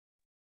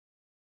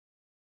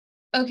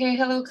Okay,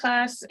 hello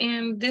class.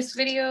 In this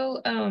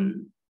video,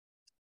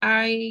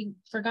 I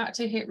forgot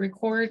to hit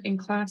record in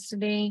class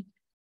today,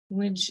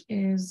 which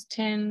is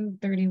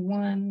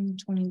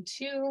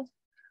 10/31/22.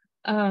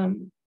 So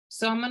I'm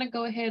gonna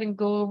go ahead and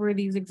go over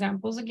these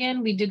examples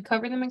again. We did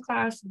cover them in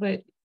class,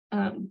 but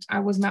I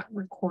was not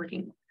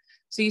recording.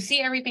 So you see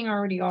everything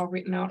already all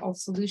written out, all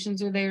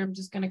solutions are there. I'm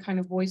just gonna kind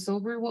of voice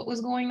over what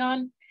was going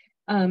on.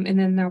 And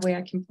then that way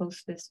I can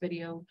post this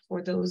video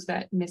for those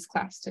that missed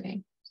class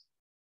today.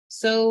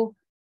 So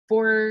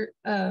for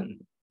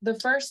the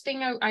first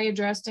thing I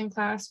addressed in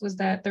class was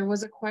that there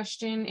was a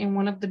question in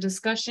one of the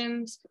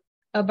discussions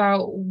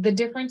about the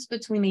difference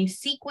between a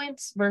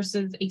sequence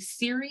versus a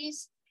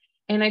series.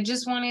 And I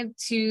just wanted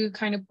to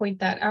kind of point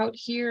that out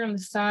here on the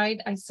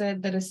side. I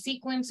said that a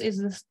sequence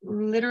is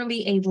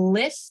literally a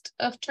list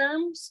of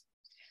terms.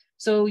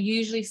 So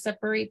usually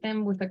separate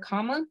them with a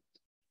comma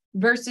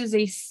versus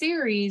a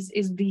series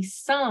is the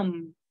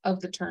sum of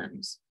the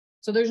terms.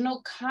 So there's no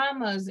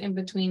commas in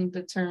between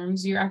the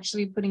terms. You're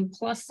actually putting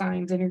plus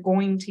signs and you're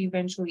going to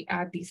eventually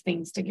add these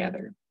things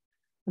together.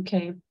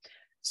 Okay.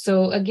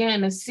 So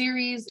again, a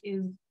series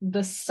is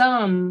the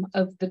sum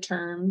of the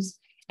terms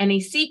and a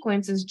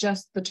sequence is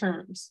just the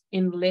terms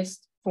in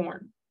list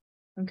form.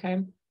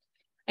 Okay.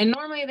 And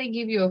normally they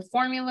give you a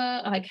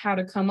formula, like how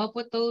to come up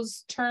with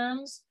those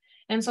terms.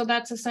 And so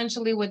that's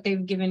essentially what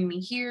they've given me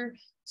here.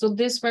 So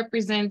this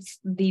represents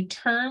the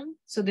term.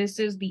 So this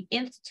is the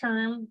nth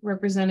term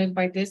represented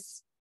by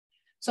this.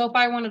 So if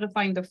I wanted to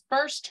find the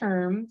first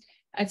term,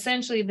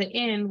 essentially the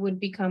n would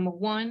become a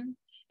 1.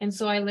 And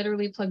so I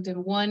literally plugged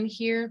in 1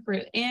 here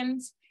for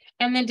n's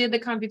and then did the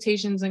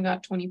computations and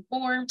got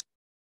 24.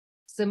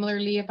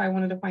 Similarly, if I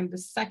wanted to find the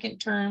second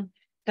term,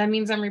 that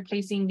means I'm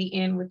replacing the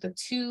n with the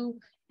 2.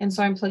 And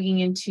so I'm plugging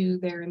in 2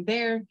 there and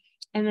there,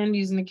 and then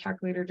using the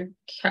calculator to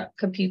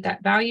compute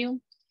that value.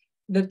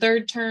 The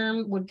third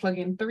term would plug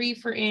in 3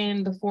 for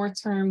n. The fourth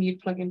term, you'd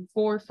plug in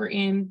 4 for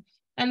n.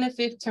 And the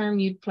fifth term,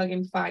 you'd plug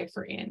in 5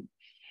 for n.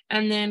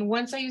 And then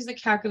once I use the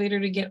calculator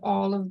to get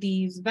all of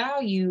these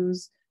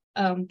values,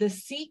 the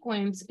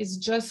sequence is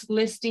just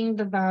listing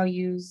the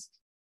values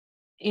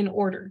in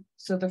order.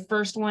 So the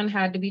first one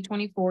had to be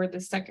 24. The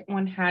second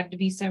one had to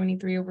be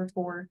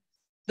 73/4.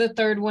 The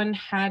third one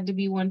had to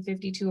be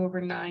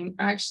 152/9.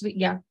 Actually,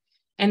 yeah.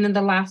 And then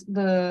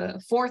the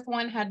fourth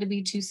one had to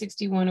be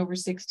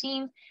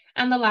 261/16.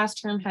 And the last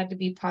term had to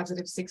be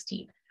positive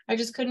 16. I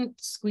just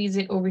couldn't squeeze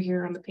it over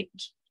here on the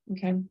page.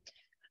 Okay.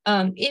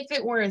 If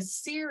it were a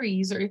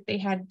series, or if they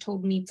had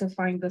told me to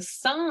find the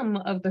sum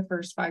of the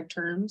first 5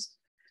 terms,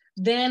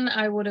 then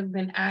I would have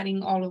been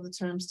adding all of the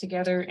terms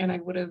together and I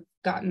would have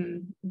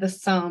gotten the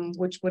sum,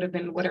 which would have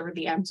been whatever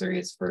the answer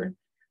is for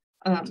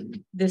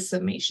this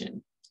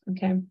summation.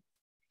 Okay.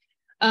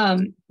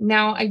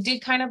 Now I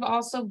did kind of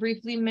also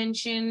briefly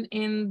mention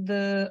in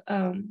the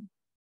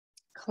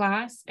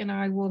class, and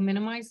I will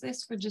minimize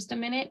this for just a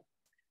minute.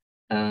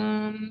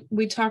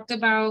 We talked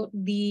about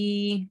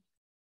the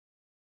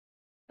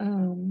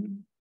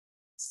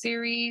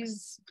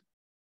series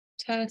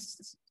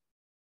tests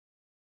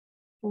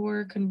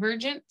for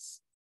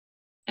convergence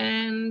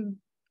and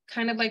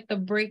kind of like the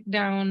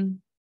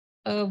breakdown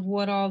of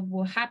what all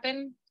will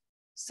happen.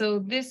 So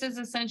this is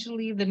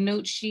essentially the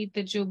note sheet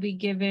that you'll be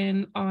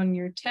given on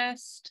your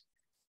test.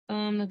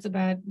 There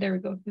we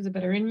go, there's a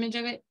better image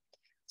of it.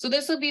 So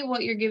this will be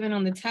what you're given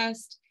on the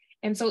test.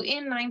 And so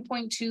in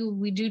 9.2,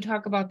 we do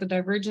talk about the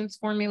divergence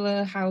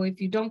formula, how if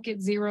you don't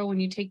get 0 when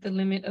you take the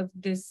limit of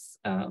this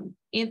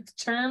nth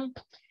term,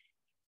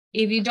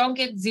 if you don't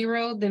get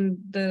 0,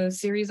 then the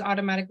series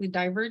automatically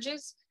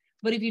diverges.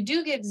 But if you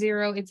do get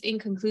 0, it's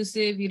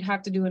inconclusive. You'd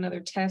have to do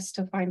another test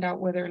to find out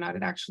whether or not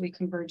it actually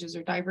converges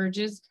or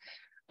diverges.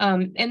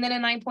 And then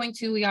in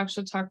 9.2, we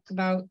actually talked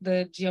about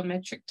the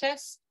geometric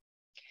test.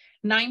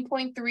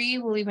 9.3,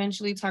 we'll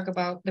eventually talk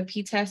about the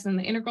p-test and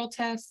the integral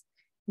test.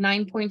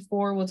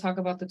 9.4, we'll talk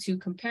about the 2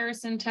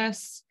 comparison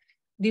tests.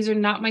 These are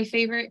not my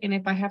favorite, and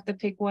if I have to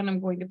pick one, I'm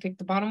going to pick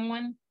the bottom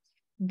one.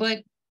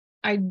 But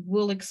I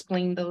will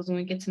explain those when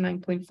we get to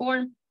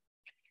 9.4.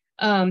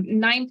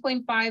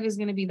 9.5 is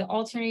going to be the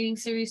alternating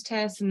series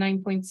test, and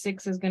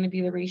 9.6 is going to be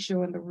the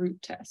ratio and the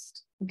root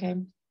test.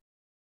 Okay.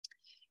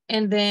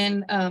 And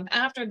then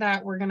after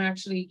that, we're going to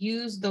actually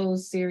use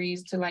those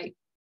series to like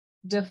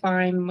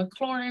define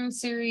Maclaurin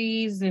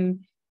series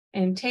and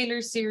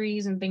Taylor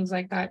series and things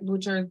like that,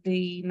 which are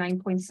the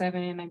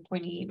 9.7,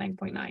 9.8,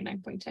 9.9,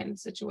 9.10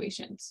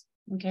 situations.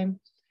 Okay.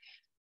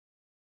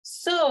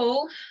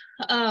 So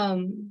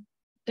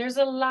there's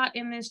a lot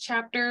in this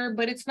chapter,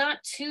 but it's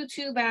not too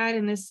bad,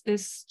 and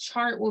this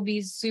chart will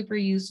be super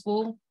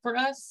useful for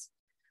us.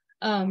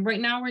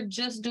 Right now we're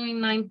just doing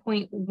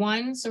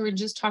 9.1, so we're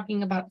just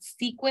talking about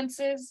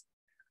sequences.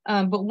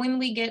 But when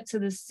we get to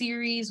the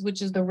series,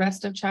 which is the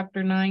rest of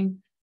chapter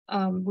 9,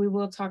 we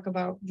will talk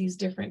about these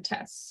different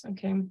tests.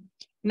 Okay.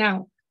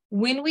 Now,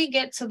 when we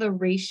get to the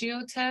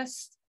ratio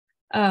test,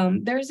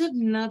 there's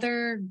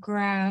another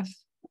graph,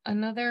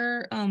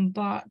 another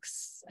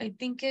box. I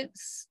think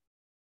it's,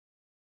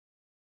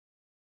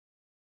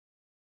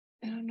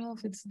 I don't know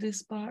if it's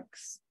this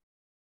box.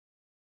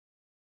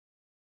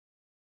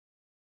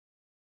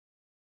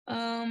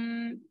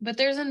 But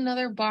there's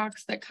another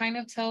box that kind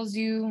of tells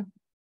you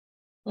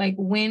like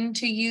when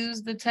to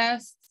use the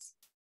tests.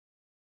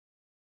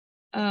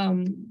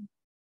 I'm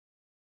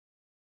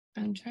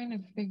trying to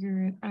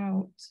figure it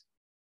out.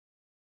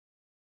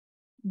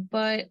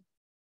 But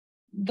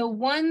the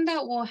one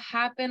that will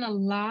happen a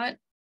lot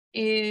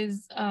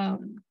is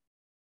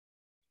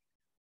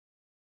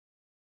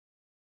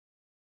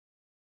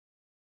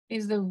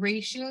the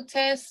ratio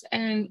test,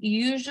 and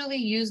usually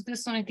use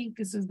this one. I think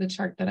this is the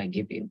chart that I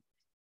give you.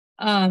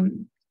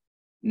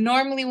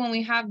 Normally when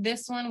we have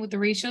this one with the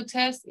ratio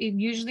test, it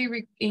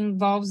usually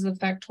involves the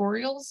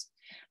factorials,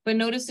 but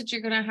notice that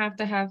you're gonna have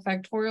to have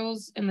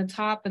factorials in the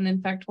top and then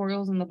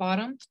factorials in the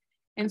bottom.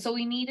 And so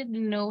we needed to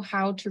know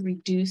how to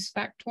reduce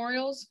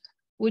factorials,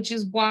 which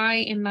is why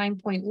in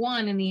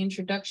 9.1 in the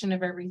introduction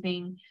of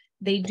everything,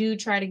 they do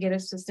try to get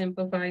us to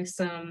simplify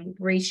some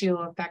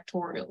ratio of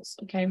factorials,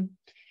 okay?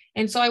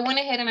 And so I went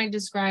ahead and I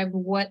described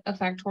what a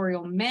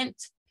factorial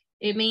meant.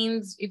 It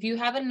means if you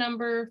have a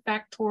number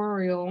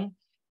factorial,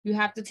 you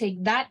have to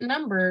take that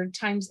number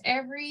times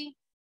every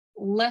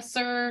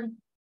lesser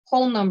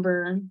whole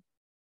number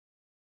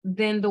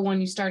than the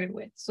one you started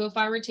with. So if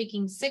I were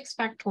taking 6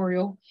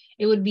 factorial,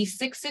 it would be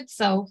 6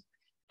 itself,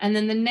 and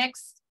then the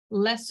next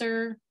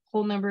lesser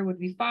whole number would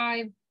be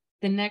 5,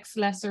 the next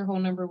lesser whole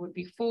number would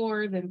be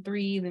 4, then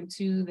 3, then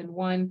 2, then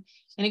 1,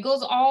 and it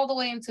goes all the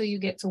way until you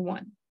get to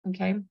 1,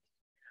 okay?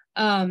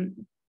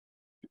 And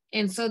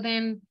so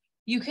then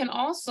you can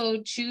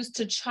also choose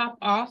to chop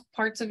off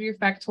parts of your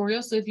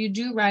factorial. So if you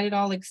do write it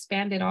all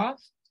expanded out,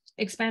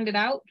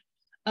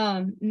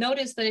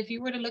 notice that if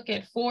you were to look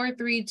at 4,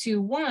 3,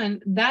 2,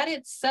 1, that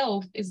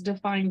itself is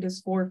defined as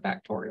 4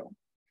 factorial.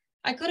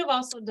 I could have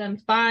also done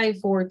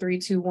 5, 4, 3,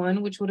 2,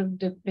 1, which would have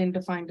been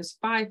defined as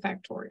 5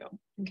 factorial,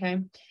 okay?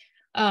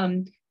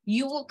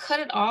 You will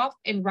cut it off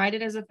and write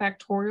it as a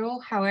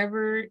factorial,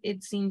 however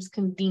it seems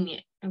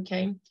convenient,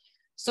 okay?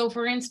 So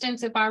for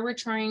instance, if I were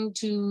trying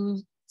to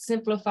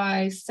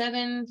simplify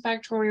 7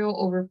 factorial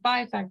over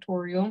 5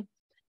 factorial,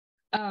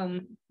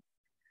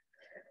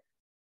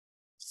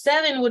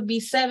 7 would be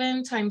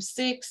 7 times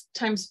 6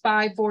 times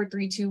 5, 4,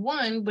 3, 2,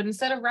 1. But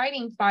instead of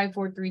writing 5,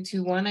 4, 3,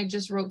 2, 1, I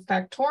just wrote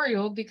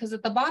factorial because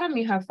at the bottom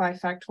you have 5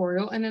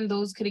 factorial, and then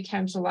those could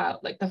cancel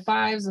out. Like the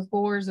 5s, the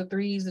 4s, the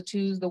 3s, the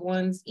 2s, the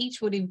 1s,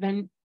 each would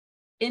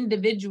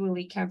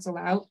individually cancel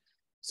out.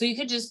 So you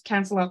could just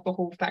cancel out the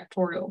whole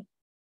factorial,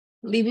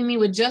 leaving me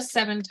with just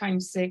 7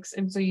 times 6.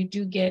 And so you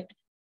do get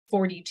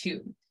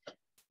 42.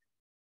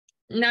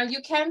 Now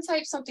you can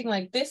type something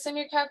like this in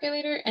your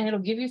calculator and it'll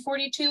give you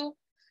 42,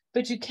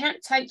 but you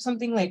can't type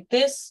something like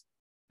this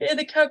in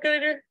the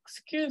calculator,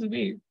 excuse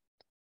me,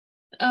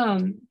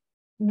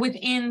 with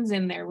ends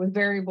in there, with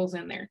variables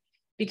in there,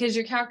 because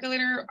your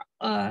calculator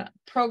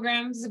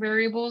programs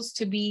variables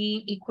to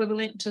be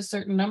equivalent to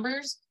certain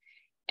numbers.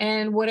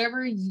 And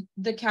whatever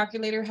the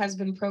calculator has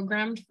been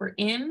programmed for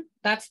in,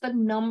 that's the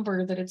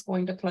number that it's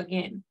going to plug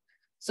in.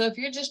 So if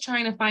you're just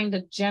trying to find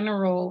a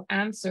general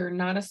answer,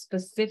 not a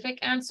specific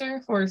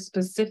answer for a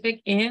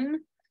specific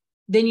in,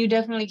 then you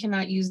definitely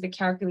cannot use the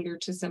calculator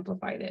to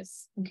simplify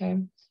this, okay?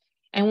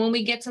 And when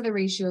we get to the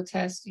ratio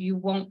test, you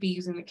won't be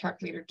using the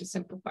calculator to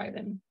simplify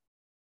them.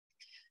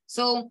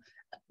 So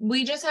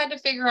we just had to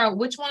figure out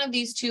which one of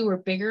these two were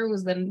bigger.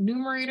 Was the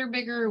numerator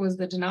bigger? Was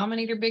the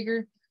denominator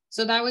bigger?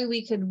 So that way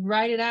we could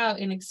write it out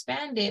and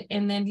expand it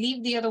and then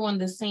leave the other one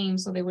the same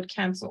so they would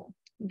cancel,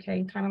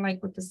 okay? Kind of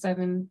like with the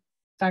 7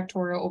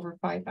 factorial over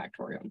 5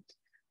 factorial.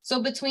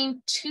 So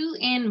between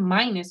 2n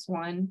minus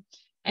 1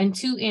 and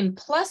 2n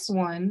plus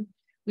 1,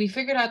 we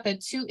figured out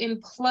that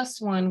 2n plus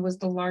 1 was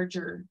the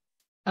larger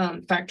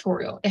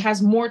factorial. It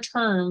has more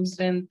terms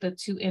than the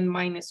 2n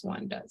minus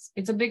 1 does.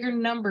 It's a bigger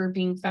number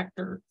being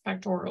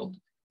factorial.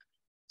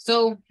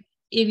 So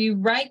if you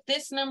write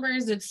this number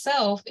as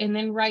itself and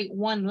then write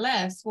 1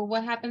 less, well,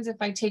 what happens if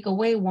I take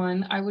away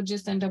 1? I would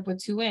just end up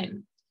with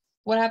 2n.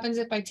 What happens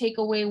if I take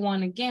away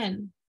 1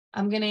 again?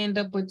 I'm going to end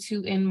up with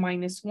 2n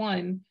minus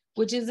 1,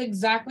 which is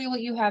exactly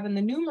what you have in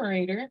the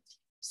numerator.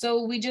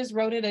 So we just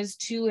wrote it as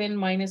 2n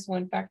minus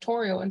 1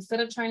 factorial instead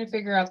of trying to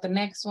figure out the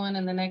next one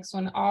and the next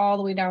one all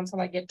the way down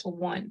till I get to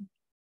 1,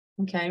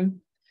 okay?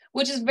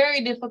 Which is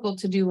very difficult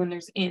to do when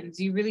there's n's.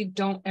 You really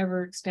don't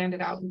ever expand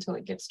it out until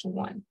it gets to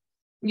 1.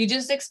 You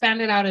just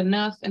expand it out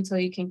enough until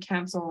you can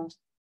cancel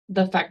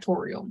the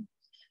factorial.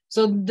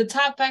 So the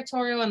top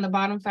factorial and the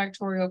bottom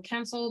factorial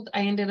canceled.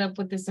 I ended up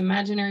with this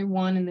imaginary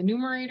 1 in the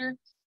numerator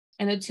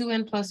and a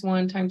 2n plus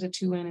 1 times a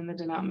 2n in the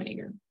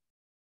denominator.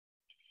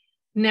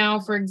 Now,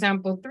 for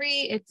example 3,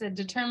 it's a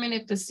determine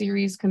if the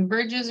series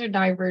converges or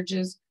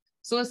diverges.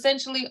 So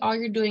essentially all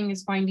you're doing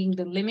is finding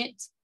the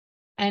limit.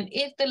 And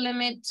if the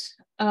limit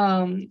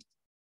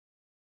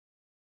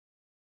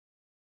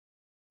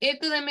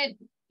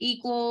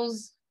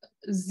equals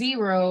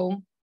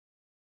 0,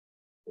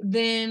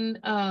 then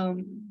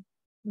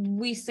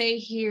we say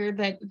here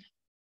that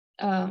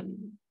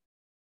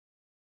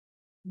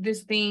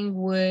this thing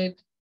would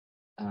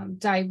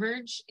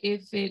diverge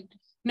if it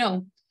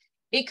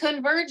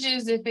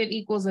converges if it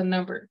equals a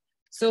number.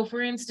 So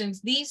for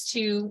instance, these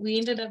two, we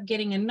ended up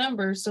getting a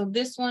number. So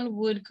this one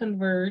would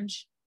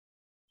converge.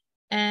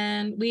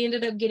 And we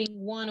ended up getting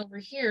 1 over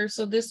here.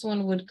 So this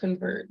one would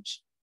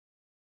converge.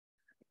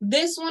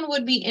 This one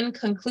would be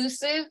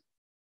inconclusive.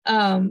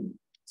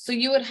 So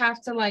you would have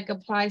to like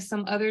apply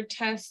some other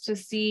test to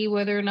see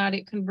whether or not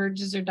it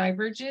converges or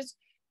diverges,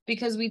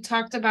 because we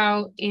talked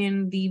about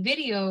in the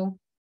video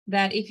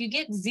that if you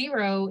get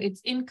 0, it's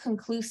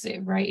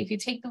inconclusive, right? If you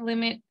take the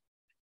limit,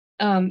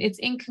 it's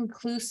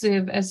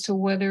inconclusive as to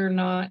whether or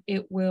not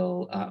it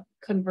will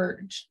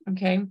converge,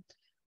 okay,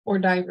 or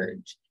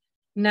diverge.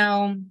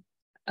 Now,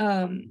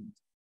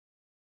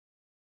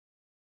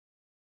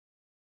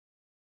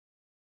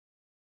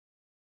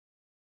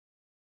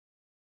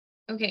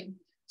 okay,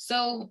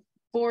 so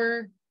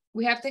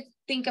we have to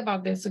think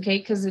about this, okay,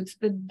 because it's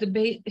the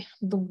debate,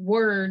 the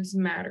words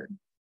matter.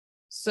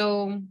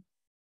 So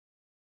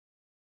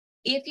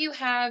if you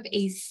have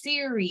a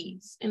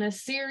series, and a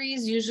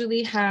series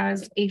usually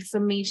has a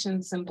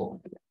summation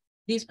symbol.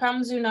 These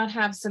problems do not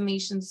have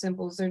summation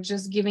symbols. They're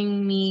just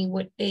giving me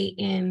what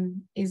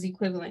AN is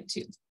equivalent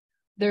to.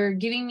 They're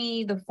giving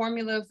me the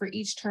formula for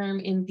each term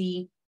in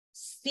the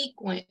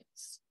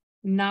sequence,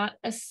 not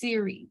a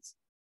series.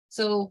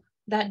 So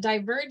that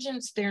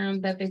divergence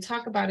theorem that they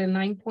talk about in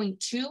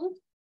 9.2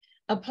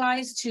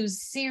 applies to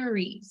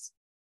series,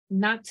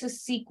 not to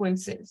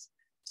sequences.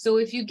 So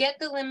if you get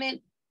the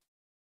limit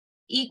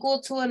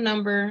equal to a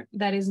number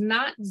that is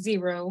not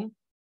 0,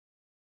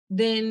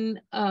 then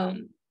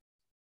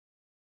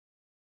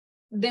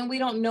we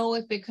don't know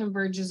if it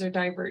converges or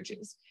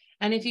diverges.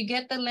 And if you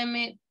get the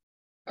limit,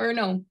 or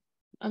no,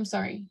 I'm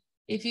sorry.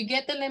 If you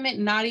get the limit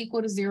not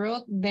equal to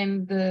 0,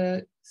 then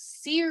the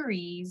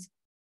series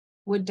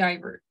would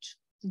diverge,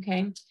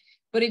 okay?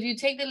 But if you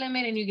take the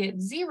limit and you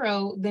get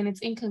 0, then it's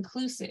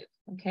inconclusive,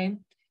 okay?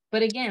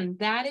 But again,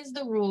 that is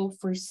the rule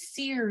for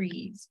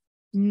series,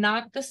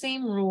 not the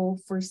same rule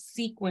for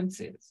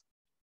sequences.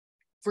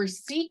 For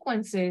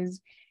sequences,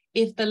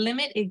 if the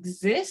limit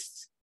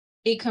exists,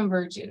 it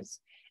converges.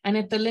 And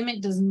if the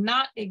limit does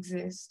not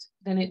exist,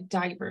 then it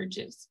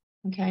diverges,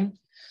 okay?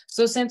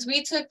 So since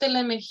we took the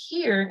limit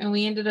here and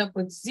we ended up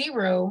with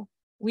 0,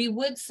 we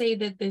would say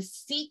that this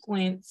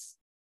sequence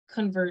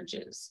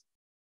converges.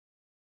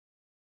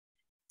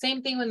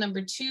 Same thing with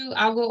number 2.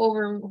 I'll go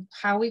over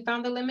how we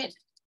found the limit,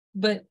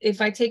 but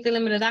if I take the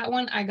limit of that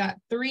one, I got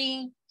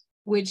 3,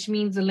 which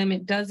means the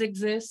limit does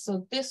exist.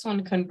 So this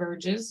one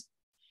converges.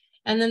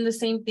 And then the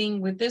same thing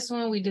with this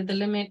one, we did the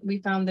limit, we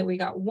found that we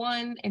got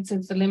 1, and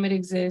since the limit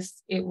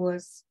exists, it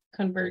was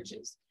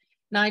converges.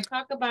 Now I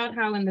talk about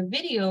how in the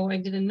video, I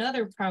did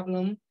another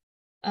problem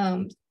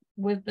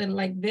with the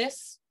like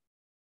this,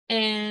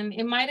 and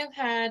it might have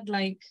had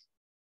like,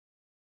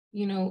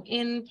 you know,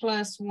 n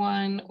plus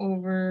 1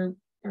 over,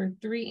 or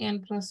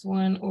 3n plus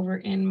 1 over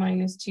n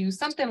minus 2,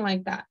 something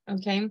like that,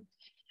 okay?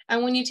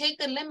 And when you take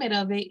the limit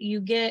of it,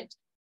 you get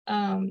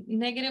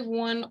negative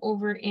 1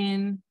 over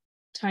n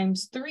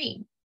times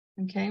 3,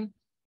 okay?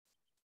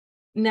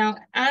 Now,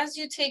 as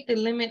you take the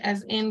limit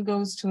as n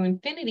goes to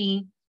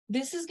infinity,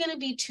 this is going to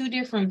be 2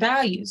 different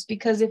values,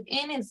 because if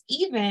n is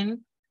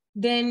even,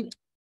 then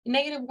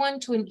negative 1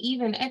 to an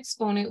even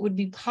exponent would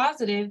be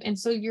positive, and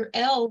so your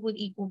L would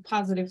equal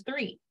positive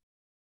 3.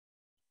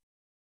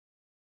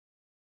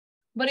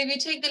 But if you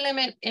take the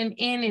limit and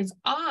n is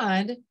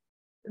odd,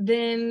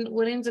 then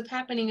what ends up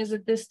happening is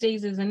that this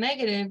stays as a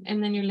negative,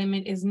 and then your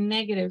limit is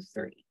negative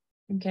 3,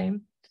 okay?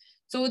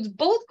 So it's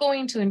both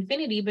going to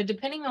infinity, but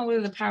depending on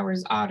whether the power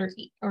is odd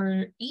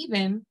or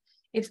even,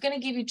 it's going to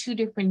give you 2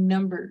 different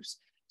numbers.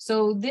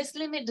 So this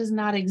limit does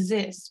not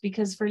exist,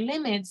 because for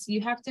limits,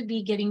 you have to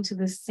be getting to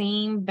the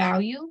same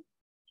value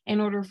in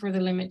order for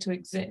the limit to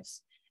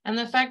exist. And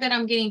the fact that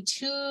I'm getting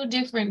 2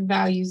 different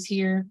values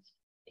here,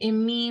 it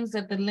means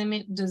that the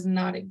limit does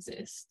not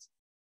exist.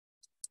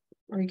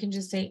 Or you can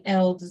just say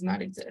L does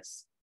not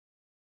exist.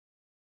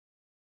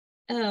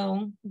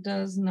 L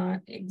does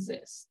not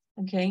exist,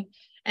 okay?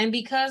 And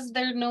because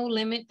there's no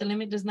limit, the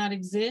limit does not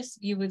exist,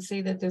 you would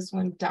say that this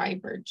one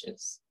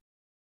diverges.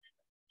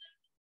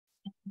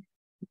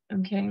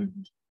 Okay,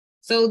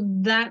 so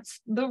that's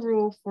the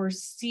rule for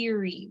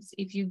series.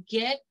 If you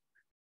get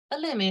a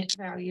limit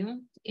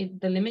value, if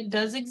the limit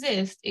does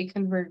exist, it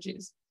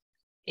converges.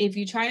 If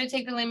you try to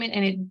take the limit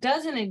and it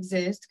doesn't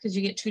exist because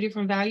you get 2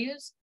 different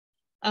values,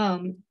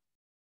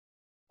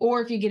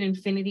 or if you get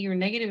infinity or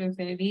negative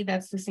infinity,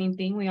 that's the same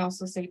thing. We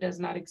also say does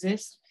not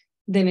exist,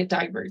 then it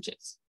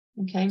diverges,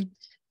 okay?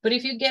 But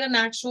if you get an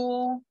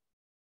actual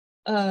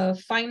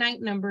finite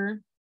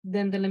number,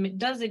 then the limit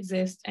does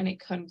exist and it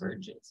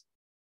converges.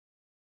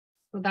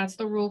 So that's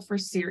the rule for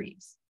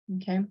series,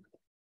 okay?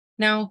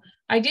 Now,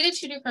 I did it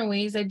 2 different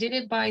ways. I did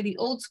it by the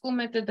old school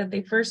method that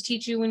they first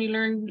teach you when you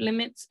learn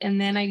limits,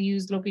 and then I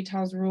used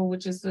L'Hopital's rule,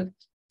 which is the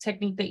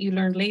technique that you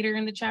learned later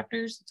in the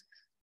chapters.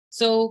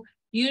 So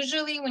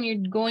usually when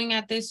you're going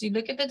at this, you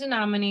look at the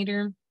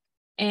denominator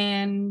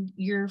and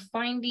you're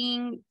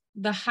finding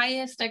the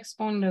highest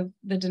exponent of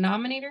the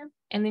denominator,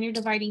 and then you're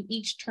dividing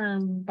each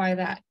term by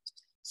that.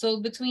 So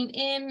between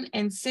n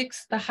and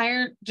 6, the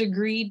higher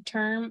degree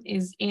term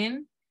is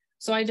n.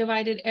 So I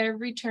divided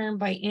every term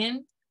by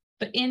n,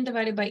 but n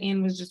divided by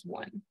n was just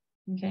 1,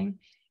 okay?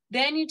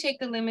 Then you take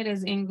the limit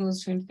as n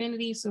goes to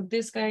infinity. So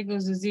this guy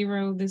goes to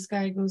 0, this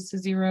guy goes to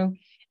 0,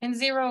 and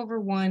 0 over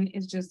 1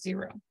 is just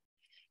 0.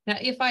 Now,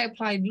 if I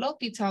applied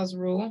L'Hopital's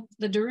rule,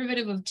 the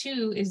derivative of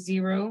 2 is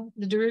 0,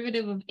 the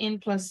derivative of n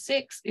plus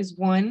 6 is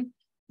 1,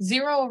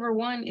 0 over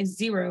 1 is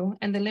 0,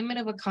 and the limit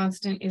of a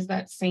constant is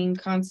that same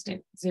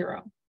constant,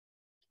 0.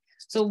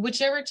 So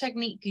whichever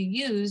technique you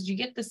use, you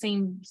get the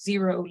same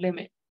 0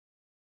 limit.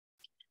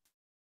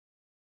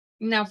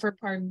 Now for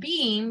part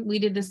B, we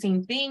did the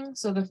same thing.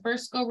 So the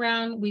first go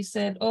round, we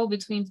said, oh,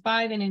 between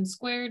 5 and n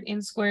squared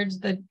is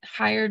the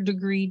higher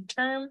degree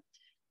term.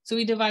 So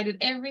we divided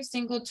every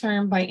single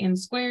term by n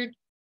squared.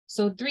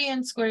 So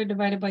 3n squared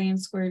divided by n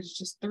squared is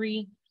just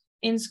 3.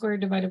 N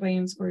squared divided by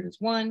n squared is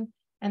 1.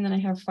 And then I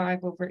have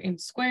 5 over n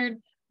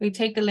squared. We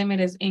take the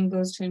limit as n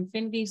goes to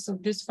infinity. So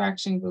this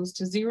fraction goes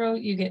to 0.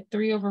 You get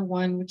 3 over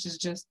 1, which is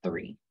just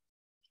 3.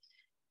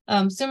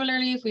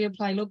 Similarly, if we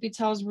apply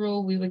L'Hopital's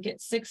rule, we would get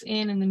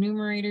 6n in the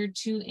numerator,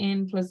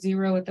 2n plus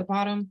 0 at the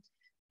bottom.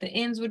 The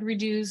n's would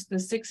reduce, the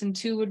 6 and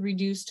 2 would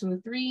reduce to a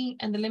 3,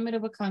 and the limit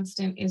of a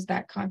constant is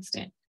that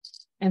constant.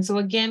 And so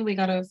again, we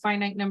got a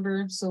finite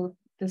number, so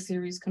the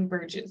series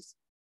converges.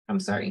 I'm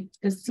sorry,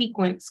 the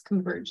sequence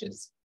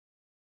converges.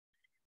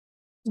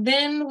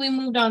 Then we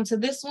moved on to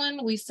this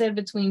one. We said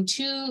between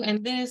 2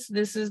 and this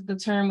is the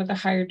term with a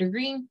higher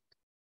degree.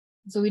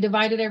 So we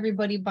divided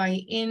everybody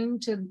by n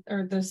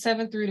or the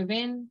 7th root of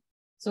n.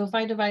 So if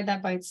I divide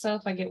that by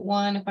itself, I get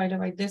 1. If I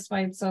divide this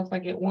by itself, I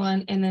get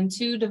 1. And then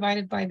 2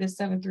 divided by the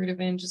 7th root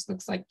of n just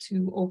looks like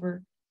 2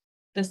 over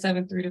the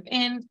 7th root of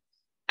n.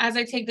 As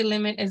I take the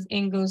limit as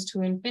n goes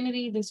to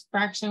infinity, this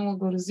fraction will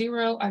go to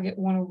 0. I get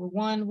 1 over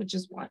 1, which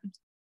is 1.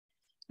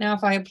 Now,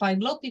 if I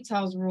applied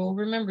L'Hopital's rule,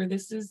 remember,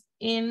 this is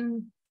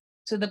n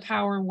to the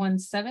power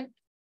 1/7.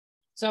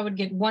 So I would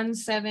get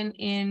 1/7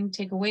 n,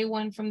 take away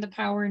 1 from the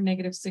power,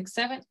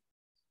 -6/7.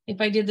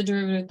 If I did the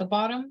derivative at the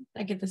bottom,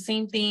 I get the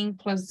same thing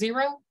plus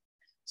 0.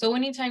 So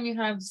anytime you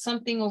have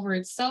something over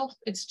itself,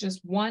 it's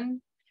just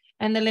 1.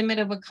 And the limit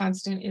of a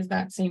constant is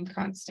that same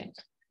constant.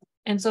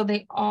 And so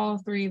all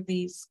three of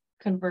these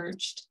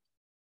converged.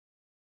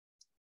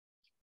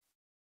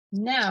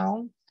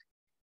 Now,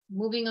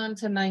 moving on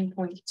to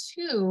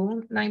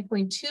 9.2.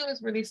 9.2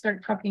 is where they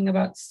start talking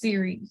about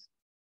series.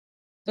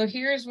 So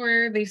here's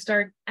where they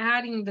start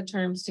adding the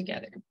terms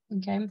together,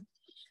 okay?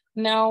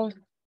 Now,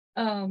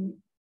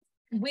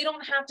 we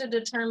don't have to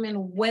determine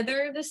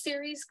whether the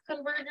series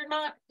converge or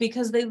not,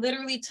 because they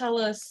literally tell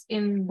us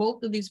in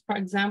both of these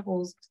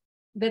examples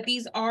that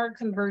these are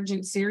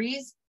convergent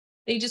series.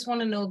 They just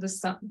want to know the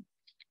sum,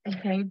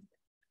 okay?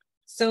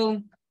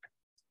 So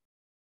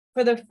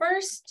for the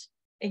first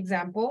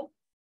example,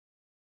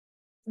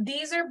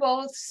 these are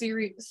both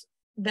series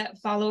that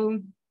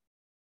follow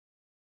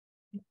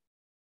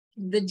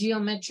the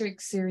geometric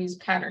series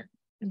pattern,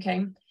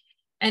 okay?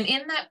 And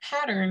in that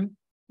pattern,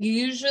 you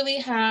usually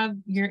have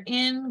your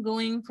n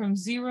going from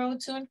 0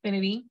 to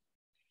infinity,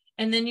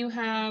 and then you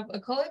have a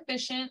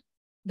coefficient,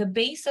 the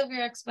base of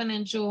your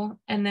exponential,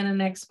 and then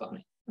an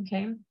exponent,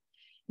 okay?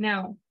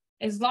 Now,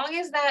 as long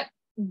as that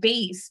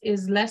base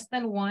is less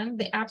than 1,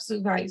 the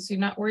absolute value, so you're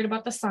not worried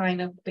about the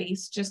sign of the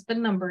base, just the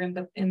number in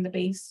the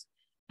base.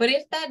 But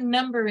if that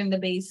number in the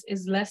base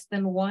is less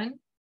than 1,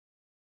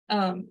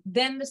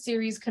 then the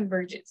series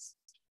converges.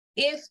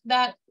 If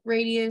that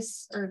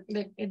radius, or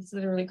it's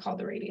literally called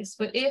the radius,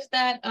 but if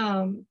that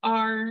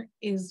r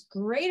is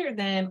greater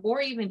than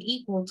or even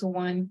equal to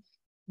 1,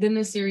 then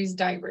the series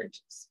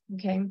diverges,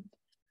 okay?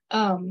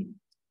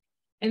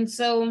 And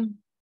so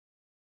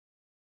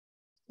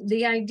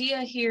the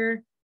idea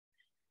here,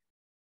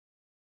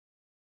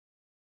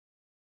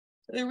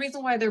 the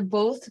reason why they're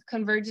both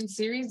convergent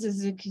series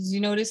is because you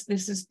notice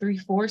this is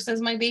 3/4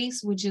 as my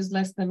base, which is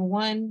less than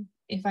 1.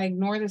 If I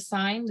ignore the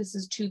sign, this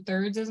is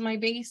 2/3 as my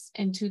base,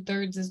 and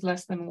 2/3 is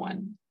less than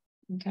 1,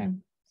 okay?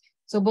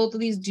 So both of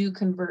these do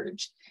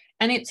converge.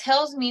 And it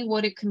tells me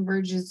what it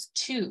converges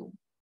to.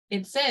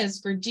 It says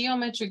for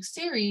geometric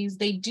series,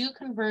 they do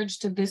converge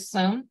to this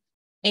sum,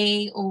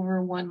 a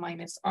over 1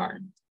 minus r.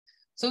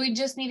 So we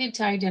just needed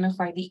to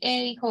identify the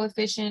a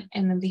coefficient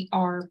and then the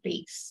r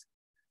base.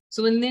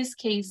 So in this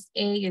case,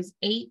 a is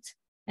 8,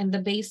 and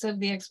the base of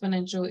the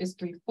exponential is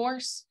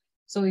 3/4.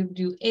 So we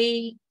do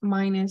a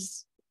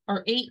minus,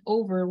 or 8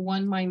 over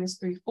 1 minus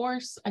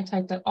 3/4. I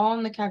typed that all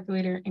in the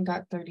calculator and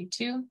got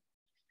 32.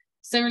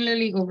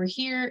 Similarly, over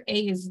here,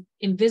 a is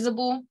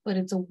invisible, but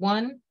it's a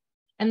 1,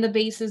 and the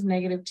base is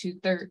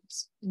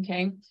 -2/3,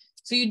 okay?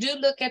 So you do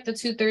look at the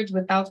 2/3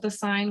 without the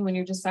sign when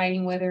you're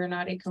deciding whether or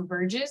not it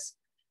converges,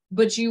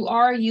 but you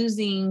are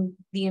using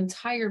the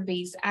entire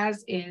base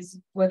as is,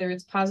 whether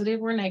it's positive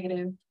or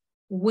negative,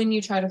 when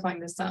you try to find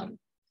the sum.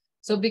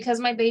 So because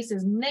my base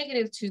is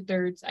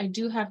 -2/3, I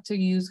do have to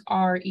use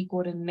r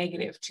equal to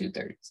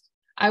 -2/3.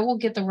 I will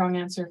get the wrong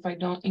answer if I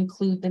don't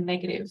include the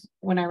negative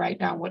when I write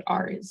down what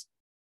r is.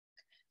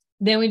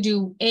 Then we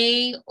do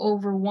a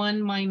over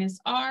 1 minus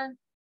r.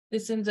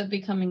 This ends up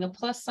becoming a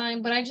plus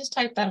sign, but I just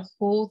typed that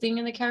whole thing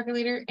in the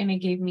calculator and it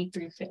gave me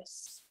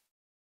 3/5.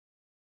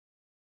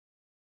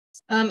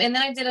 And then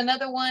I did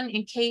another one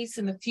in case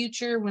in the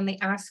future when they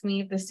ask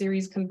me if the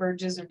series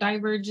converges or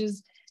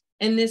diverges.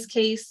 In this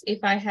case, if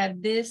I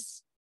had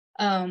this,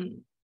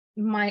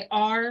 my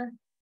R,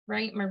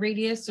 right, my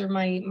radius or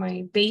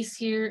my base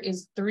here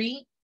is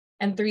 3,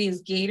 and 3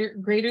 is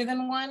greater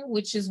than 1,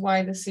 which is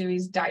why the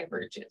series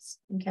diverges,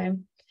 okay?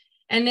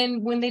 And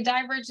then when they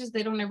diverges,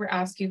 they don't ever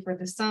ask you for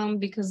the sum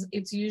because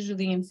it's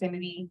usually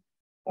infinity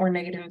or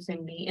negative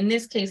infinity. In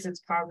this case, it's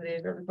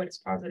positive, everybody's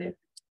positive.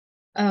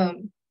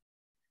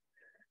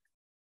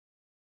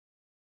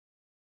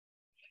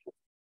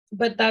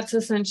 But that's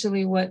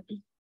essentially what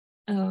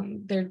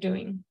they're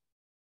doing.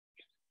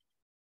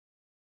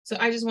 So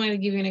I just wanted to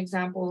give you an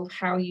example of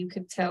how you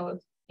could tell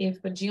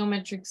if a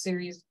geometric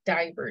series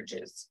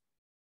diverges.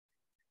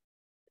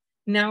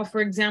 Now, for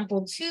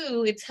example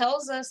 2, it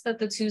tells us that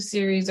the two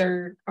series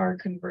are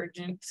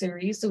convergent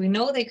series. So we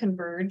know they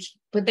converge,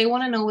 but they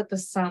want to know what the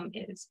sum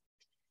is.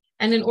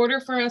 And in order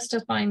for us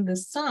to find the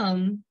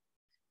sum,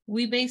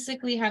 we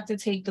basically have to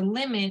take the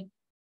limit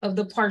of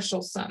the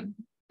partial sum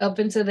up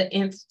into the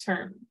nth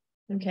term,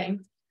 okay?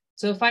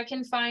 So if I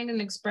can find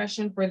an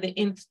expression for the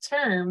nth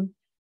term,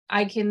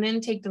 I can then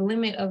take the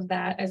limit of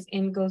that as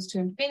n goes to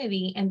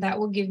infinity, and that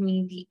will give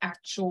me the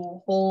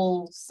actual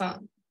whole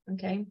sum,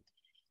 okay?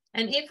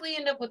 And if we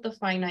end up with a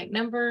finite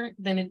number,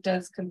 then it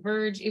does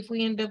converge. If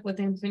we end up with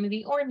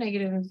infinity or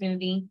negative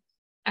infinity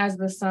as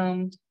the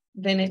sum,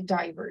 then it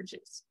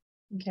diverges,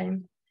 okay?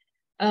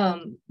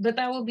 But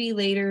that will be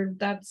later.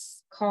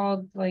 That's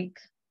called like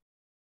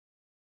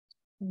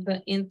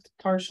the nth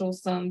partial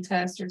sum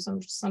test or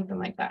something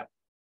like that.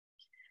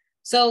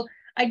 So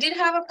I did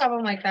have a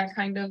problem like that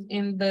kind of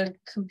in the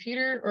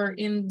computer or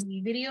in the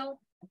video.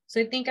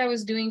 So I think I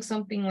was doing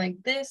something like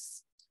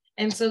this.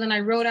 And so then I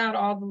wrote out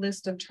all the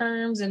list of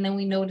terms, and then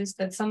we noticed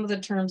that some of the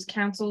terms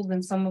canceled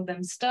and some of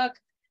them stuck.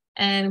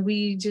 And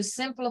we just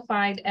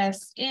simplified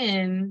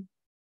Sn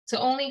to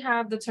only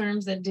have the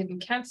terms that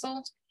didn't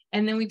cancel.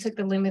 And then we took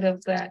the limit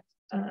of that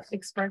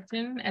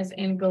expression as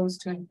n goes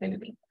to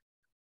infinity.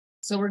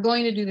 So we're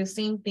going to do the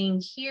same thing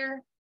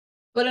here.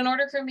 But in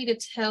order for me to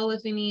tell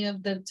if any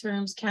of the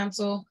terms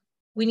cancel,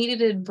 we needed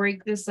to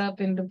break this up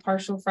into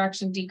partial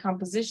fraction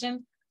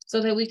decomposition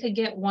so that we could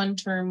get one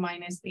term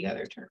minus the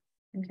other term,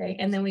 okay?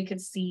 And then we could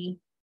see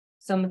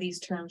some of these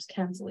terms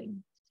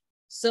canceling.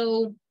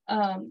 So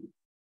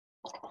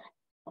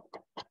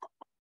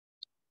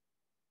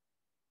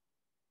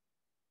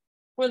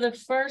for the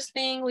first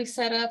thing, we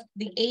set up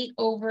the 8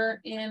 over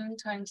n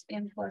times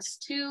n plus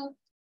 2.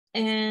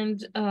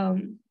 And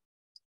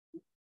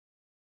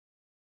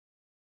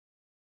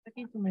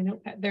looking for my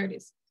notepad, there it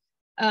is.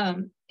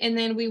 And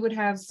then we would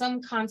have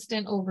some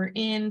constant over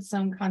n,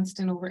 some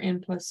constant over n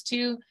plus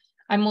 2.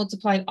 I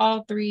multiplied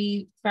all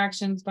three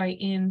fractions by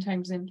n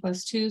times n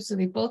plus 2. So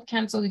they both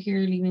cancel here,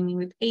 leaving me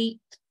with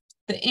 8.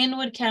 The n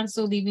would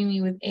cancel, leaving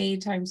me with a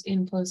times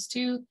n plus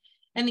 2.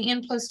 And the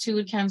n plus 2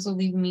 would cancel,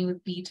 leaving me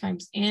with b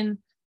times n.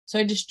 So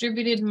I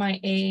distributed my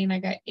a and I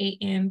got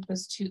an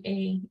plus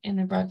 2a, and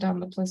I brought down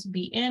the plus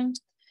bn.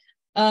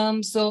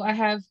 So I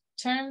have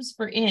terms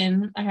for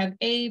n. I have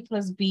a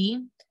plus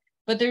b,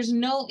 but there's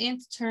no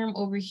nth term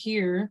over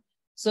here.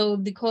 So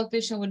the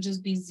coefficient would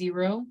just be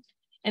 0.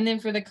 And then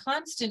for the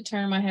constant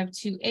term, I have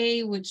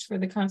 2a, which for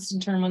the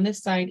constant term on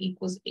this side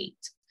equals 8.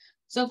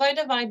 So if I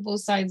divide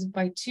both sides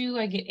by 2,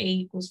 I get a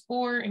equals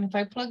 4. And if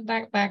I plug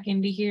that back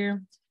into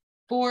here,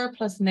 4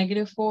 plus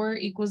negative 4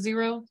 equals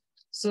 0.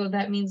 So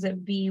that means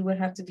that b would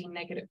have to be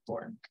negative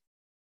 4.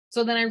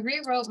 So then I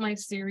rewrote my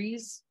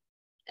series.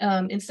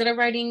 Instead of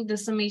writing the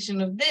summation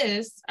of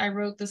this, I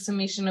wrote the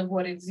summation of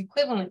what it's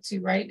equivalent to,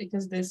 right?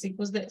 Because this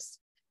equals this.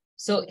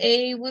 So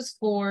a was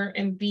 4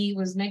 and b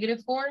was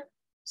negative 4.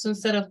 So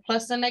instead of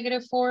plus a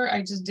negative 4,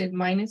 I just did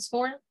minus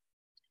 4.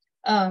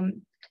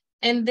 And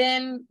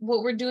then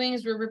what we're doing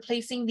is we're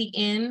replacing the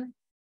n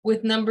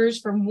with numbers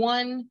from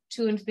 1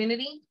 to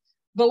infinity,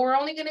 but we're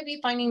only going to be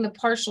finding the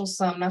partial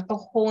sum, not the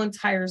whole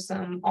entire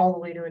sum all the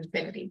way to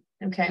infinity,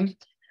 okay?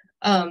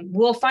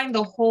 We'll find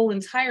the whole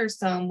entire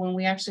sum when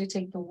we actually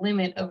take the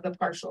limit of the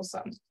partial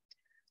sum.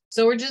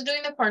 So we're just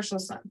doing the partial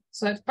sum.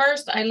 So at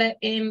first I let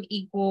n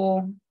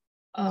equal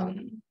I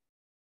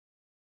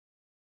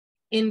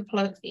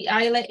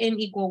let n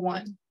equal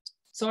 1.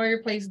 So I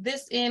replaced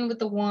this n with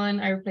the 1,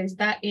 I replaced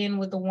that n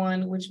with the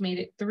 1, which made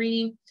it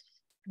 3.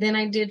 Then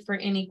I did for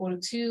n equal to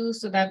 2,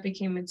 so that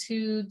became a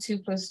 2. 2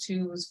 plus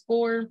 2 was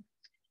 4.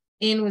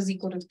 N was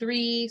equal to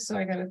 3, so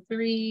I got a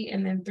 3,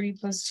 and then 3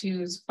 plus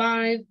 2 is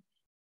 5.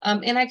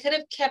 And I could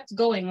have kept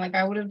going, like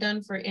I would have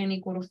done for n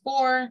equal to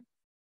 4.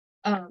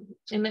 And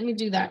let me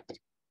do that.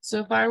 So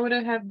if I would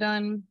have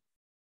done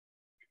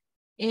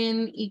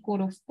n equal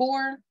to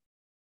 4,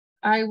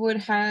 I would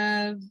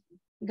have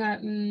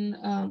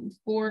gotten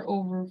 4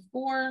 over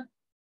 4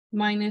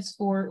 minus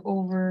 4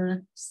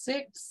 over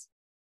 6.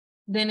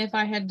 Then if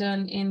I had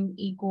done n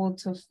equal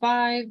to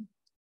 5,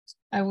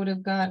 I would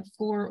have got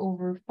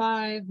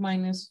 4/5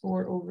 minus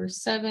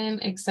 4/7,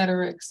 et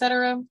cetera, et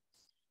cetera.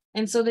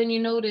 And so then you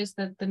notice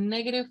that the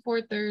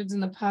 -4/3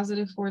 and the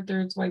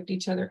 +4/3 wiped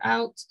each other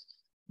out.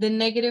 The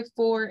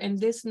 -4 and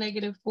this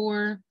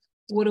 -4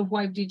 would have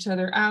wiped each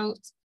other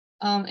out.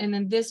 And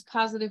then this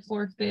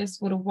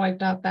 +4/5 would have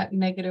wiped out that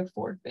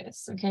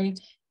 -4/5, okay?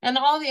 And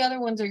all the other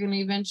ones are going to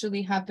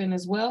eventually happen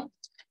as well.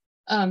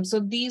 So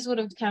these would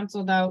have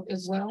canceled out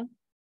as well.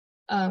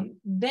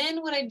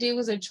 Then what I did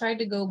was I tried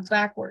to go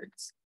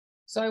backwards.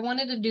 So I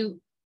wanted to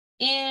do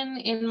n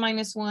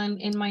 -1,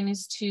 n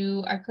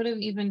 -2. I could have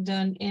even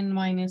done n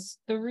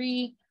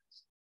 -3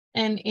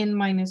 and n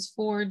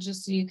 -4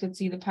 just so you could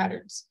see the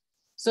patterns.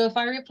 So if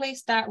I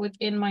replace that with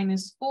n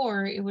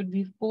 -4, it would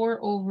be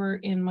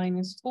 4/n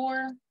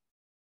 -4.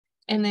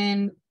 And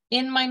then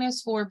n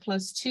 -4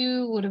 plus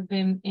 2 would have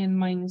been n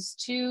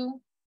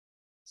 -2.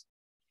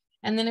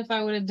 And then if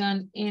I would have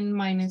done n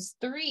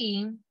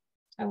 -3,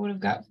 I would have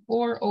got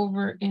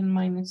 4/n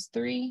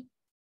 -3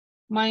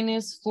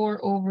 minus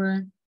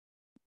 4/n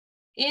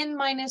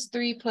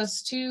 -3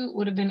 plus 2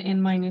 would have been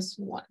n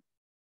 -1.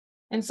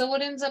 And so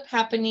what ends up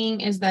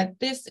happening is that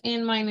this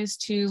n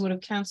 -2 would have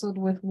canceled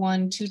with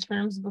 1 2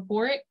 terms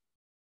before it.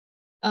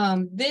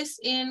 This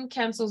n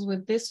cancels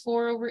with this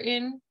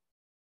 4/n,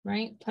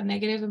 right?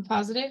 Negative and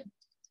positive.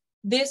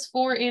 This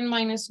 4n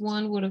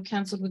 -1 would have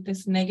canceled with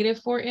this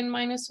 -4n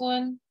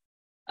 -1,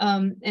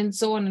 and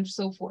so on and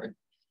so forth.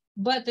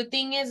 But the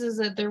thing is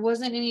that there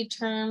wasn't any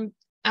term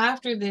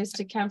after this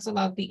to cancel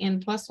out the n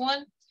plus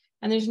 1,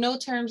 and there's no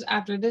terms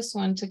after this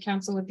one to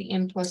cancel with the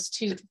n plus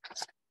 2.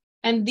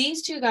 And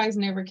these two guys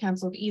never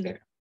canceled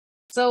either.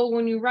 So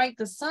when you write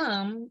the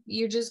sum,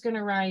 you're just going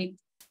to write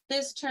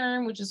this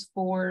term, which is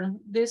 4,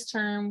 this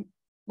term,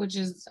 which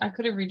is, I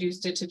could have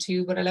reduced it to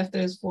 2, but I left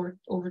it as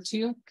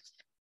 4/2.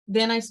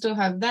 Then I still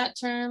have that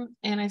term,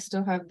 and I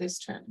still have this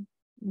term,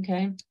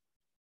 okay?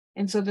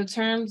 And so the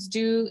terms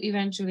do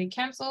eventually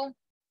cancel.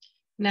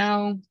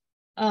 Now,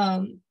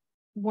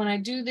 when I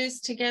do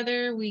this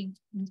together,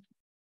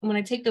 when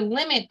I take the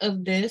limit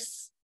of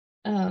this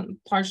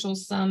partial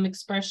sum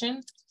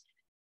expression,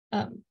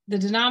 the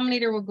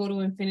denominator will go to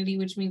infinity,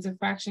 which means the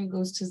fraction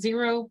goes to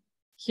 0.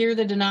 Here,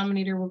 the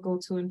denominator will go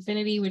to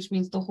infinity, which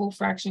means the whole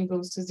fraction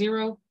goes to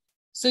 0.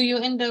 So you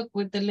end up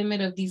with the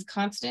limit of these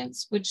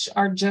constants, which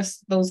are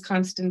just those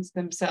constants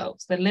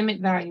themselves. The limit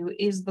value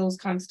is those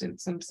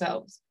constants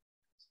themselves.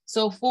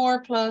 So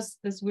 4 plus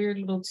this weird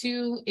little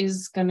 2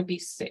 is going to be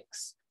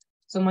 6.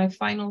 So my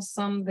final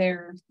sum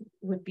there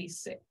would be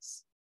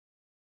 6.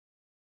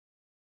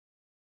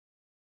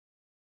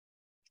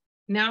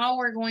 Now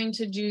we're going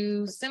to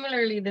do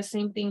similarly the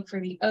same thing for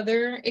the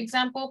other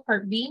example,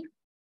 part B.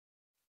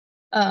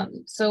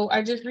 So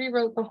I just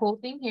rewrote the whole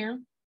thing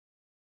here.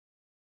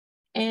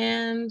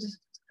 And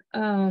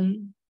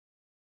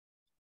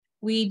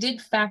we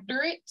did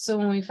factor it. So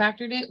when we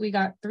factored it, we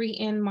got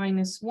 3n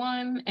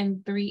 -1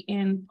 and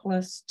 3n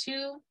plus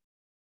 2.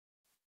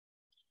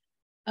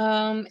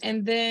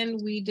 And then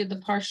we did the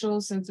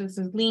partial. Since this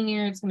is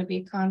linear, it's going to be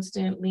a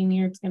constant.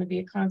 Linear, it's going to be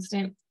a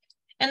constant.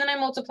 And then I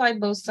multiplied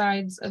both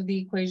sides of the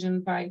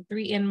equation by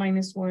 3n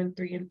 -1,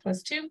 3n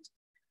plus 2.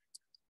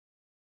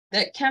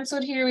 That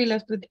canceled here. We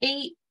left with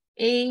 8.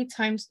 A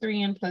times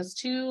 3n plus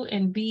 2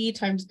 and b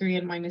times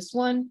 3n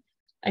 -1.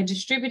 I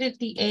distributed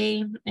the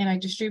a and I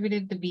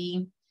distributed the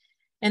b.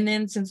 And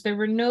then since there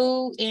were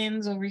no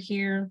n's over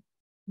here,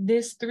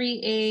 this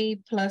 3a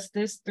plus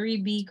this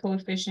 3b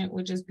coefficient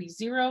would just be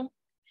 0.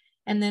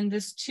 And then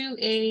this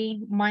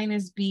 2a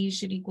minus b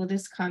should equal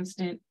this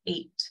constant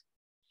 8.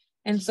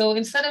 And so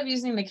instead of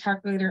using the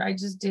calculator, I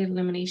just did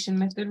elimination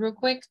method real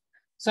quick.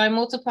 So I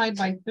multiplied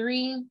by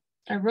 3.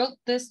 I wrote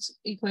this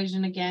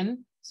equation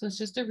again. So it's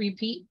just a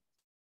repeat.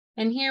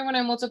 And here when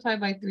I multiply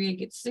by 3, I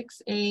get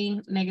 6a,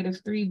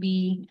 negative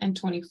 3b, and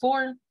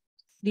 24.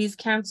 These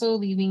cancel,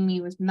 leaving me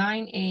with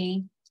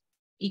 9a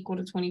equal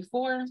to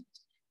 24.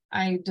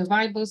 I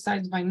divide both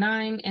sides by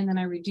 9, and then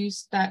I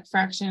reduce that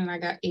fraction, and I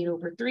got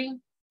 8/3.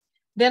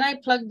 Then I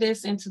plug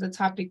this into the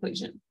top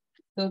equation.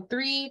 So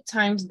 3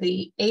 times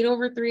the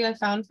 8/3 I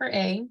found for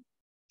a,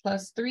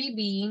 plus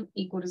 3b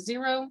equal to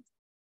 0.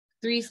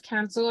 3's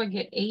cancel, I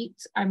get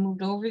 8. I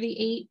moved over the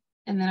 8,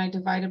 and then I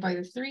divided by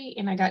the 3,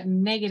 and I got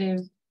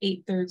negative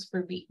 8/3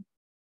 for b.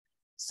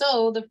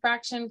 So the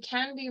fraction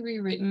can be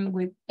rewritten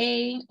with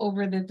a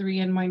over the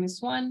 3n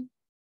 -1.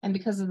 And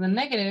because of the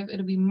negative,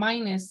 it'll be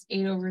minus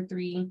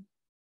 8/3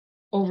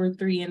 over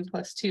 3n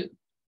plus 2.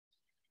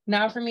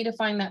 Now for me to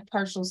find that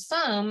partial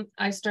sum,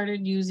 I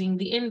started using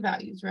the n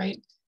values,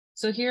 right?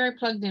 So here I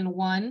plugged in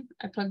 1.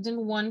 I plugged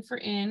in 1 for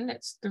n.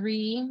 That's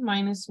 3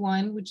 minus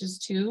 1, which is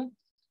 2.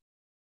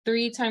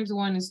 3 times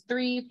 1 is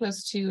 3,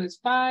 plus 2 is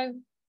 5.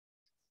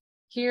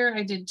 Here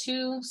I did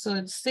 2, so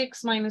it's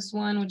 6 minus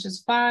 1, which is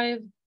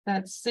 5.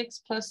 That's 6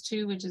 plus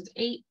 2, which is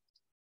 8.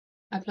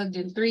 I plugged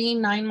in 3.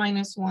 9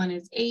 minus 1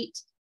 is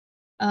 8.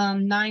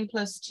 9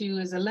 plus 2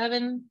 is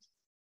 11.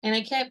 And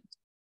I kept ...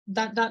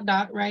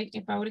 right?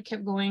 If I would have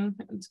kept going,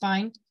 it's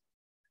fine.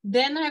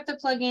 Then I have to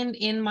plug in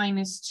n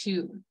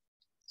 -2.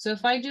 So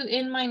if I do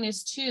n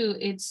minus 2,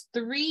 it's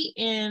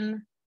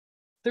 3n,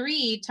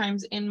 3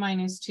 times n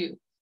minus 2.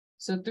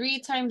 So 3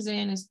 times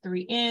n is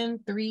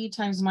 3n, 3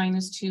 times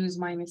minus 2 is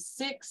minus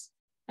 6.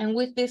 And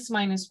with this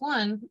minus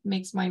 1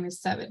 makes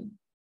minus 7.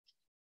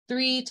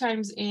 3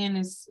 times n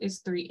is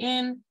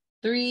 3n.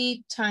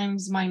 3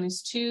 times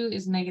minus 2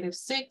 is negative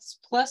 6,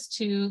 plus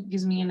 2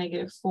 gives me a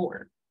negative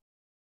 4.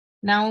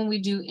 Now when we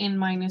do n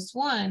minus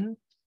 1,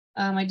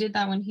 I did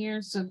that one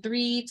here. So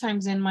 3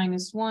 times n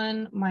minus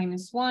 1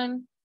 minus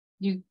 1.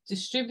 You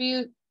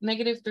distribute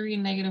negative 3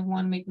 and negative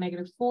 1 make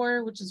negative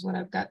 4, which is what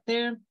I've got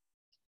there.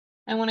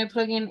 And when I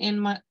plug in n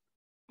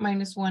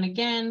minus 1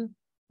 again,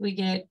 we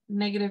get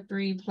negative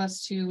 3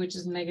 plus 2, which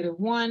is negative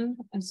 1.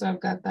 And so I've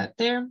got that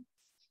there.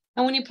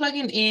 And when you plug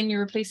in n,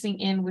 you're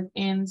replacing n with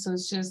n. So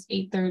it's just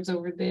 8/3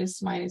 over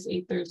this minus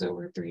 8/3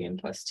 over 3n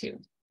plus 2.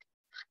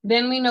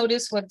 Then we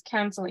notice what's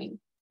canceling.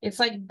 It's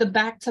like the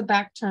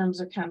back-to-back terms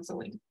are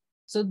canceling.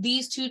 So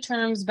these two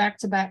terms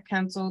back-to-back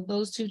cancel,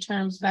 those two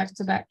terms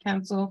back-to-back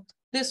cancel.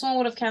 This one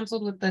would have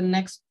canceled with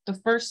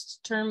the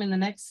first term in the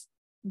next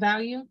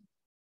value.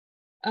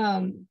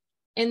 And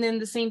then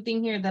the same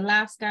thing here, the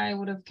last guy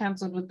would have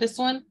canceled with this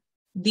one.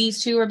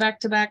 These two are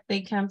back-to-back,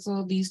 they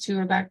cancel. These two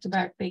are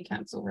back-to-back, they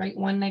cancel, right?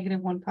 One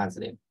negative, one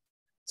positive.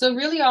 So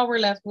really all we're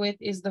left with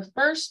is the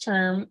first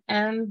term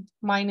and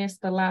minus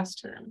the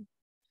last term.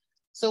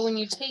 So when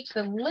you take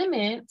the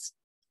limit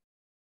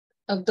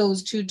of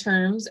those two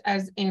terms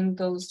as n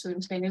goes to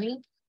infinity,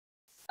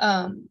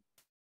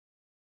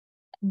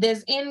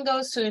 this n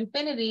goes to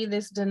infinity,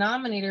 this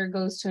denominator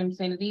goes to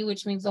infinity,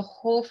 which means the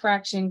whole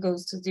fraction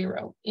goes to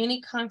 0.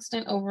 Any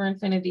constant over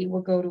infinity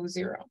will go to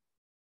 0.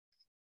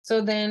 So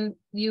then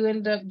you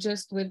end up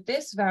just with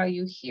this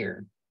value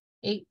here,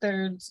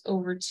 8/3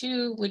 over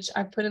 2, which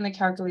I put in the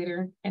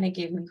calculator and it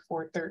gave me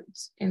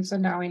 4/3. And so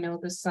now I know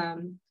the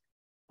sum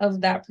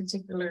of that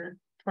particular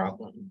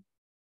problem,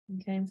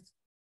 okay?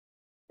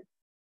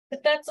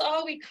 But that's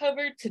all we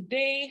covered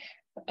today.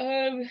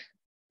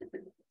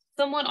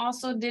 Someone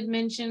also did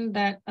mention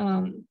that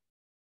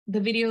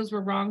the videos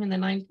were wrong in the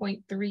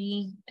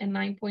 9.3 and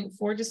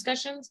 9.4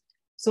 discussions.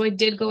 So I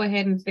did go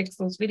ahead and fix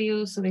those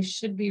videos. So they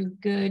should be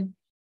good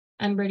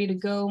and ready to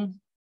go.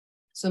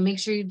 So make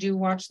sure you do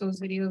watch those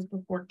videos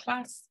before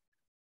class.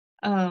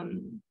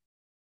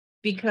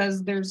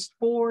 Because there's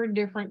 4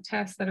 different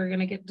tests that are going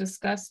to get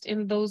discussed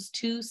in those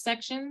 2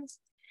 sections.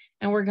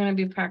 And we're going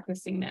to be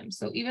practicing them.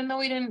 So even though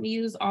we didn't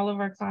use all of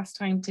our class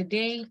time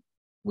today,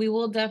 we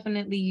will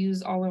definitely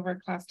use all of our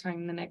class time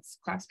in the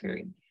next class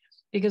period,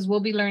 because we'll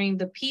be learning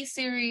the P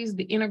series,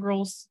 the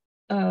integrals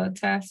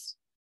test,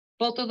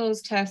 both of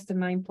those tests in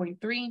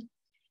 9.3.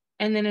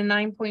 And then in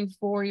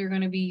 9.4, you're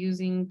going to be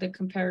using the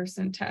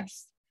comparison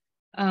test.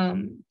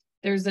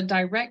 There's a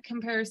direct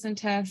comparison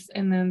test,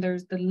 and then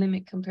there's the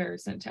limit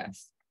comparison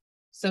test.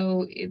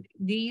 So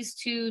these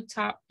 2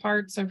 top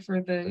parts are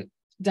for the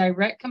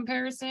direct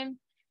comparison,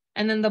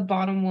 and then the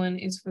bottom one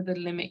is for the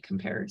limit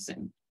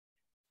comparison.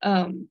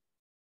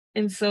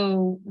 And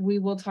so we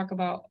will talk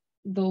about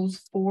those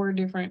 4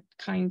 different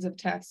kinds of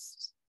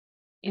tests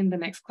in the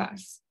next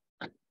class,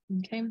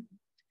 okay?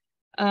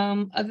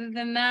 Other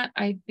than that,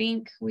 I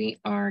think we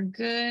are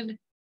good.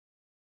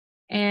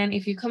 And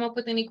if you come up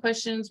with any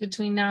questions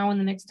between now and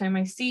the next time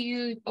I see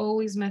you,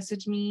 always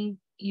message me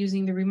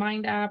using the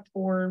Remind app,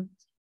 or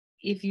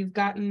if you've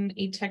gotten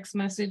a text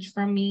message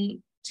from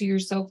me to your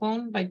cell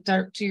phone, like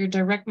to your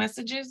direct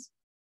messages,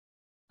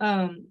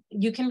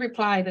 you can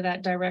reply to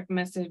that direct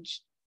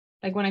message.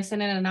 Like when I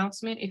send an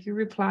announcement, if you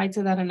reply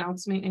to that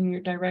announcement in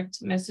your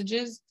direct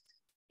messages,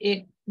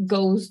 it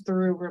goes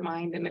through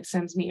Remind and it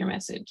sends me your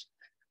message.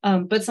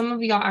 But some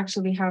of y'all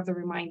actually have the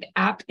Remind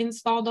app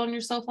installed on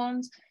your cell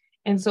phones.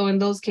 And so in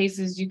those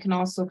cases, you can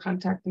also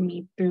contact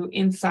me through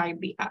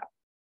inside the app.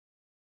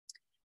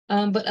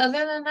 But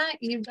other than that,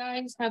 you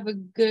guys have a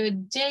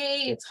good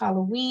day. It's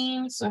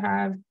Halloween, so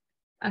have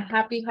a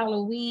happy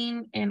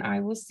Halloween, and I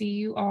will see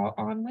you all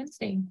on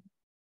Wednesday.